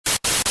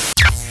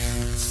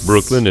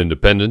Brooklyn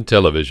Independent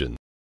Television.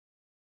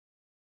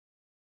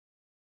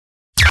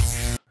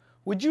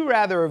 Would you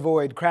rather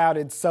avoid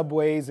crowded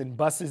subways and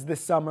buses this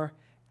summer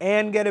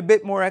and get a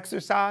bit more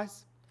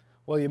exercise?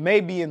 Well, you may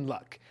be in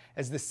luck,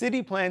 as the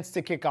city plans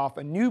to kick off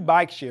a new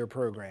bike share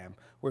program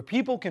where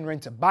people can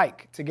rent a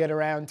bike to get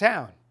around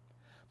town.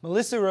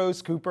 Melissa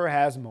Rose Cooper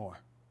has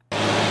more.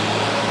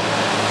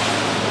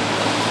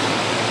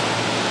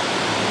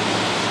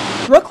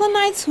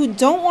 Brooklynites who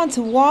don't want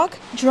to walk,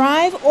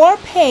 drive, or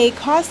pay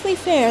costly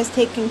fares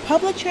taking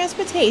public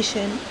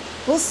transportation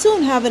will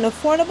soon have an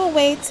affordable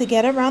way to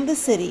get around the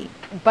city.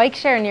 Bike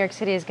share in New York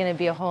City is going to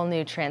be a whole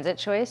new transit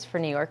choice for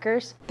New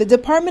Yorkers. The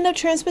Department of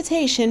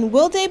Transportation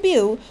will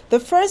debut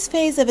the first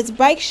phase of its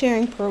bike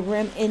sharing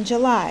program in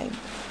July.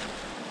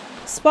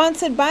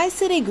 Sponsored by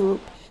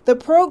Citigroup, the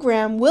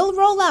program will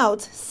roll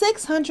out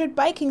 600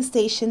 biking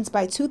stations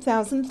by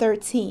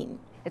 2013.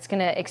 It's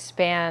going to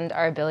expand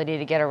our ability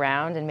to get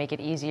around and make it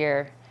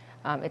easier.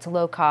 It's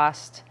low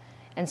cost,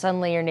 and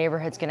suddenly your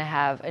neighborhood's going to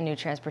have a new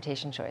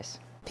transportation choice.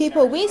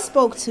 People we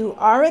spoke to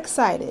are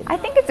excited. I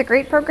think it's a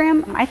great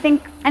program. I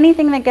think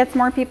anything that gets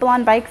more people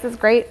on bikes is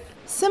great.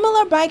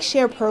 Similar bike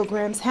share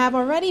programs have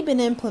already been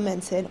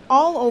implemented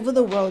all over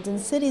the world in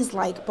cities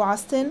like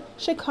Boston,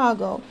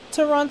 Chicago,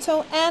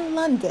 Toronto, and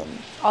London.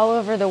 All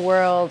over the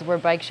world where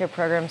bike share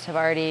programs have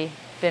already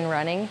been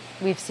running,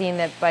 we've seen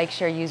that bike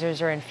share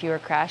users are in fewer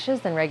crashes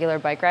than regular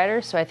bike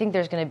riders, so I think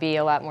there's going to be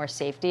a lot more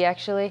safety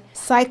actually.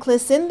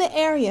 Cyclists in the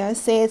area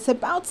say it's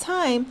about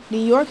time New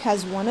York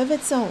has one of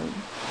its own.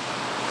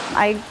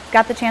 I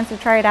got the chance to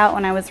try it out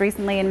when I was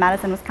recently in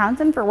Madison,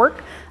 Wisconsin for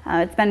work.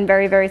 It's been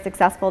very, very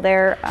successful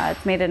there.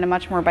 It's made it a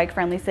much more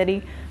bike-friendly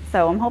city,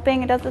 so I'm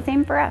hoping it does the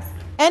same for us.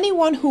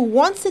 Anyone who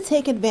wants to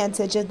take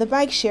advantage of the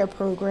bike share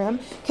program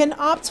can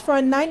opt for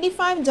a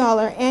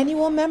 $95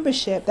 annual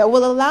membership that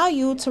will allow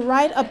you to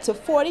ride up to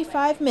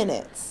 45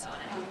 minutes.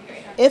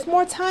 If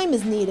more time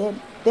is needed,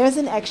 there's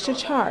an extra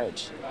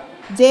charge.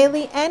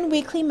 Daily and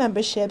weekly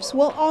memberships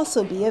will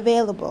also be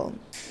available.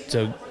 It's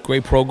a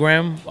great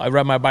program. I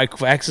ride my bike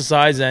for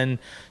exercise and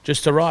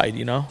just to ride,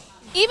 you know.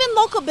 Even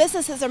local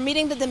businesses are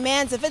meeting the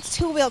demands of its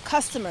two-wheel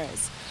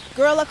customers.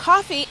 Gorilla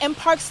Coffee and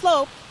Park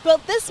Slope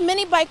built this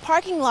mini bike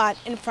parking lot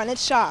in front of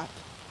its shop.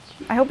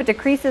 I hope it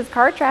decreases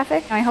car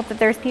traffic. I hope that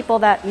there's people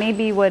that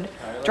maybe would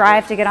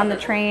drive to get on the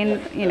train,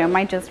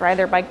 might just ride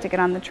their bike to get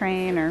on the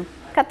train or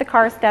cut the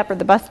car step or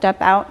the bus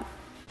step out.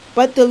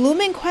 But the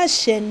looming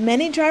question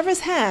many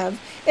drivers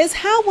have is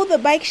how will the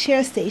bike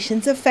share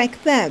stations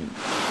affect them?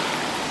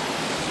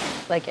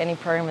 Like any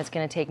program, it's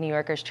going to take New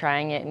Yorkers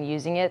trying it and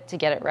using it to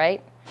get it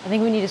right. I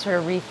think we need to sort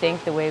of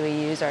rethink the way we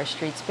use our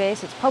street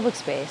space. It's public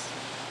space.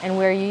 And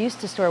where you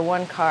used to store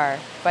one car,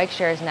 bike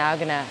share is now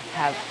going to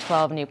have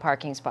 12 new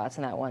parking spots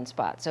in that one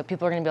spot. So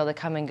people are going to be able to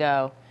come and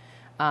go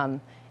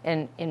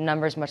in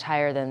numbers much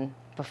higher than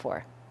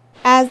before.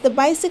 As the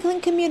bicycling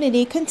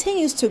community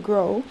continues to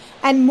grow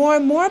and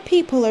more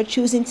people are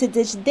choosing to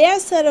ditch their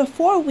set of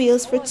four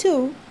wheels for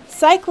two,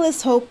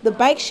 cyclists hope the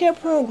bike share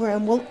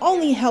program will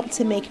only help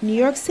to make New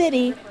York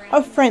City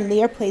a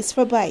friendlier place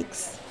for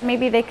bikes.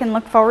 Maybe they can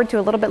look forward to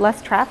a little bit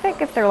less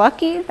traffic if they're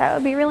lucky. That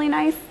would be really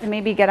nice. And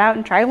maybe get out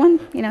and try one,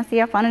 see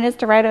how fun it is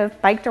to ride a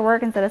bike to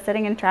work instead of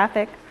sitting in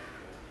traffic.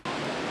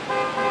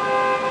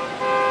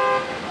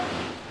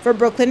 For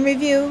Brooklyn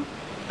Review,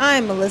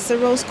 I'm Melissa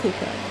Rose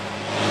Cooper.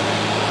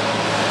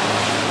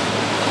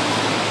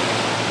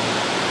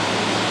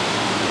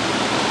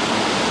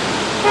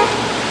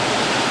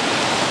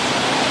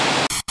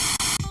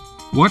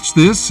 Watch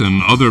this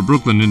and other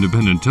Brooklyn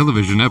Independent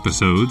Television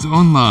episodes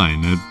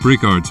online at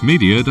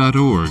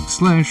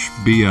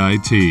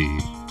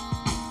brickartsmedia.org/BIT.